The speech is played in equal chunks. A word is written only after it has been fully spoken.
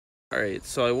Alright,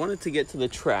 so I wanted to get to the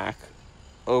track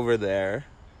over there.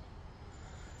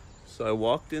 So I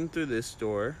walked in through this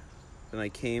door, then I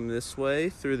came this way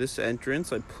through this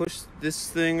entrance. I pushed this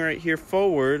thing right here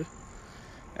forward,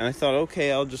 and I thought,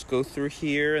 okay, I'll just go through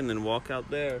here and then walk out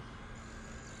there.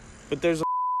 But there's a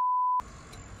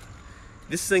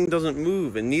this thing doesn't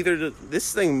move, and neither does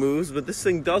this thing moves, but this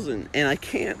thing doesn't, and I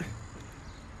can't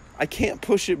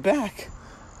push it back.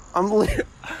 I'm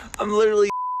literally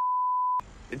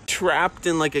trapped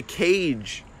in like a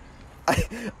cage.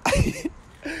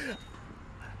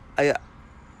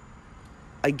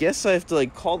 I guess I have to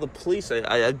like call the police.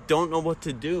 I don't know what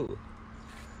to do.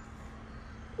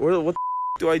 What the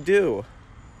do I do?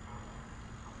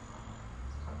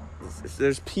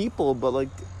 There's people, but like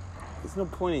there's no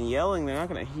point in yelling. They're not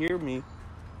gonna hear me.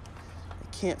 I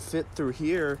can't fit through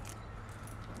here.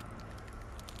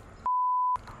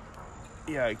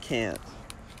 Yeah, I can't.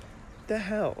 What the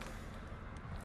hell?